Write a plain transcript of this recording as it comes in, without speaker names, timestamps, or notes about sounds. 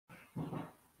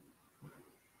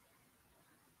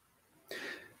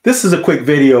This is a quick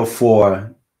video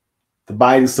for the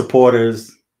Biden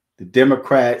supporters, the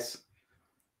Democrats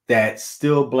that's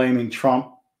still blaming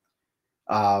Trump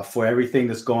for everything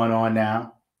that's going on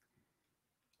now.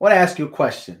 I want to ask you a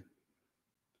question.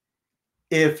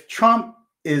 If Trump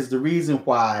is the reason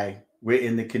why we're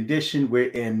in the condition we're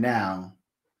in now,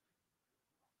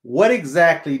 what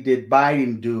exactly did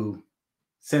Biden do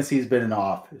since he's been in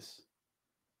office?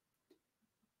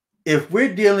 If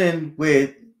we're dealing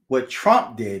with what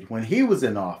Trump did when he was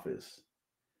in office,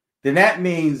 then that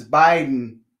means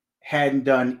Biden hadn't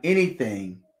done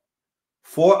anything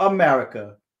for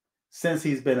America since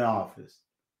he's been in office,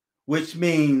 which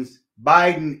means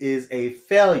Biden is a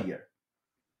failure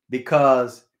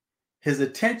because his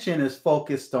attention is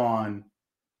focused on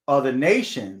other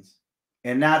nations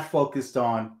and not focused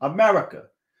on America.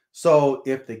 So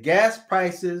if the gas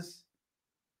prices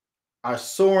are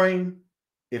soaring,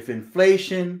 if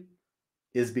inflation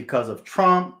is because of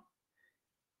Trump,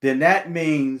 then that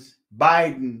means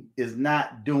Biden is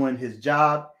not doing his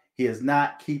job. He is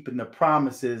not keeping the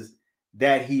promises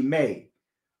that he made.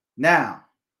 Now,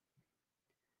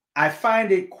 I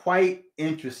find it quite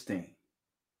interesting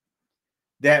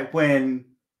that when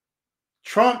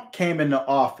Trump came into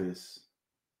office,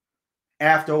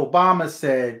 after Obama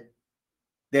said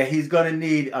that he's going to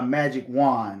need a magic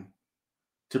wand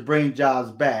to bring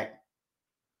jobs back,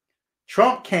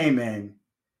 Trump came in,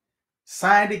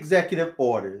 signed executive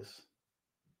orders,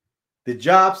 the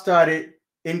jobs started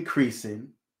increasing,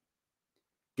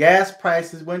 gas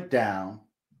prices went down,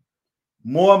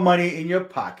 more money in your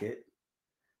pocket,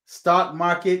 stock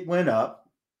market went up,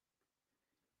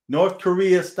 North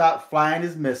Korea stopped flying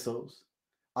his missiles.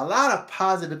 A lot of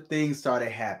positive things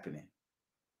started happening.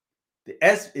 The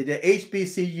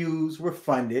HBCUs were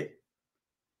funded.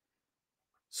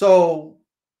 So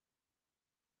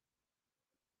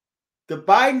the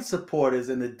Biden supporters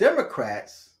and the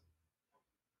Democrats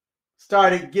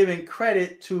started giving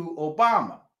credit to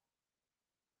Obama.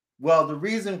 Well, the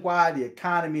reason why the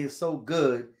economy is so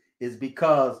good is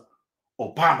because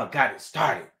Obama got it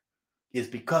started. It's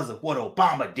because of what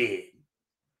Obama did.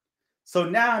 So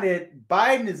now that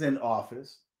Biden is in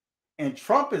office and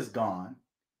Trump is gone,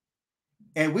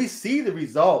 and we see the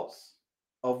results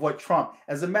of what Trump,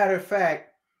 as a matter of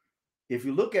fact, if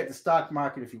you look at the stock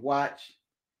market, if you watch,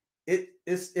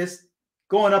 it's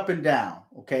going up and down,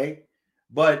 okay?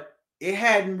 But it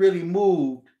hadn't really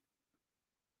moved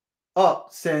up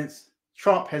since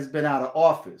Trump has been out of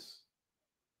office.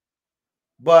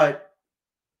 But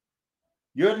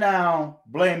you're now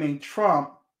blaming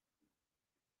Trump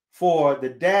for the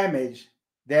damage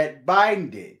that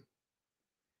Biden did.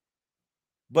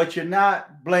 But you're not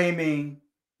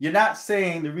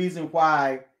saying the reason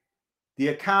why the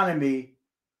economy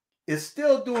is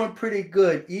still doing pretty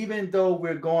good, even though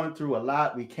we're going through a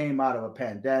lot. We came out of a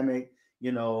pandemic,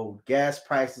 gas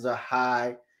prices are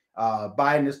high.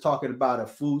 Biden is talking about a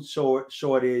food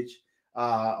shortage,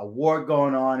 a war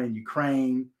going on in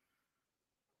Ukraine.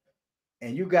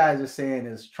 And you guys are saying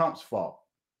it's Trump's fault.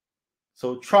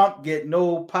 So Trump get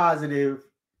no positive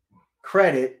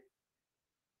credit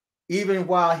even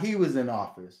while he was in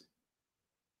office.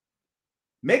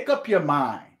 Make up your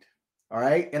mind, all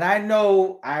right? And I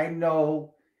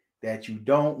know that you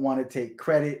don't want to take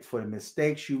credit for the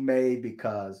mistakes you made,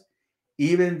 because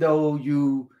even though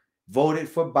you voted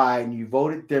for Biden, you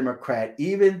voted Democrat,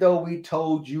 even though we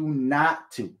told you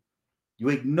not to, you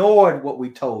ignored what we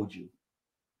told you.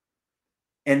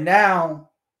 And now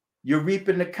you're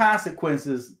reaping the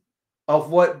consequences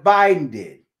of what Biden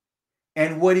did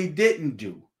and what he didn't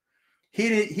do.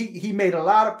 He made a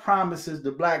lot of promises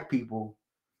to black people,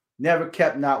 never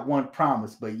kept not one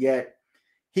promise, but yet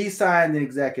he signed an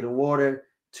executive order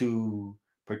to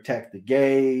protect the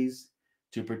gays,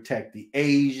 to protect the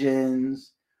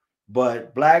Asians,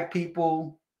 but black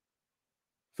people,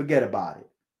 forget about it.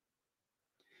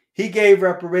 He gave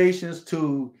reparations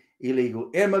to illegal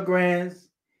immigrants.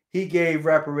 He gave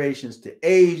reparations to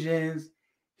Asians.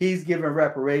 He's given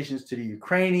reparations to the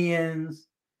Ukrainians.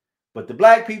 But the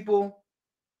black people,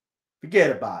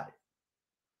 forget about it.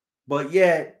 But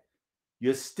yet,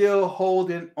 you're still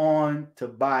holding on to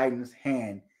Biden's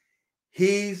hand.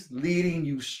 He's leading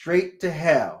you straight to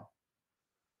hell.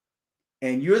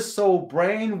 And you're so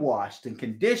brainwashed and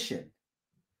conditioned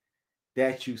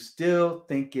that you still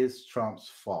think it's Trump's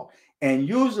fault. And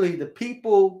usually the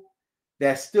people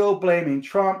that's still blaming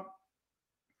Trump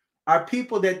are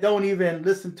people that don't even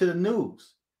listen to the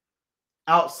news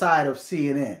outside of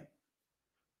CNN.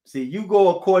 See, you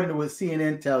go according to what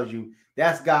CNN tells you,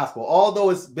 that's gospel. Although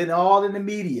it's been all in the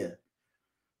media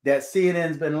that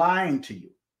CNN's been lying to you.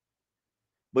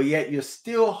 but yet you're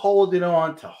still holding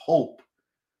on to hope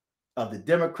of the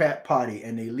Democrat Party,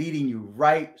 and they're leading you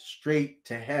right straight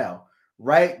to hell,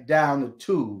 right down the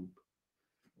tube,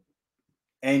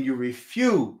 and you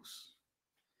refuse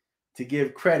to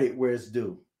give credit where it's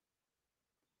due.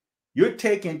 You're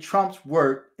taking Trump's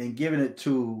work and giving it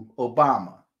to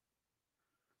Obama.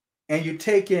 And you're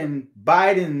taking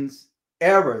Biden's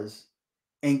errors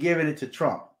and giving it to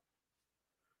Trump.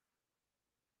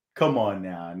 Come on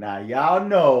now. Now, y'all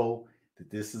know that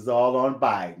this is all on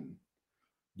Biden.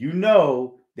 You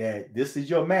know that this is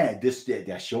your man.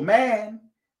 That's your man.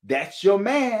 That's your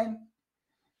man.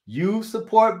 You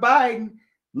support Biden.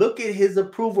 Look at his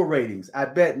approval ratings. I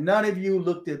bet none of you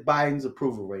looked at Biden's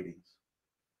approval ratings.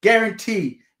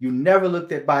 Guarantee you never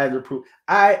looked at Biden's approval.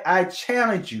 I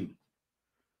challenge you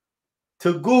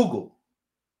to Google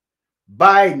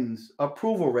Biden's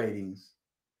approval ratings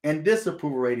and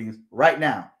disapproval ratings right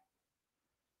now.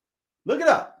 Look it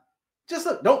up. Just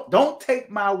look. Don't take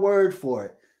my word for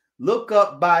it. Look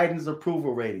up Biden's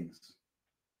approval ratings.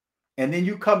 And then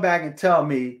you come back and tell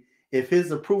me if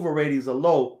his approval ratings are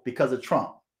low because of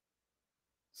Trump.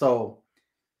 So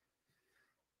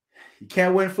you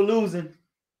can't win for losing.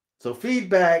 So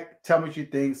feedback, tell me what you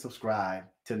think, subscribe.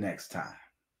 Till next time.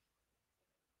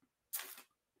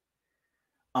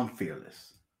 I'm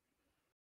fearless.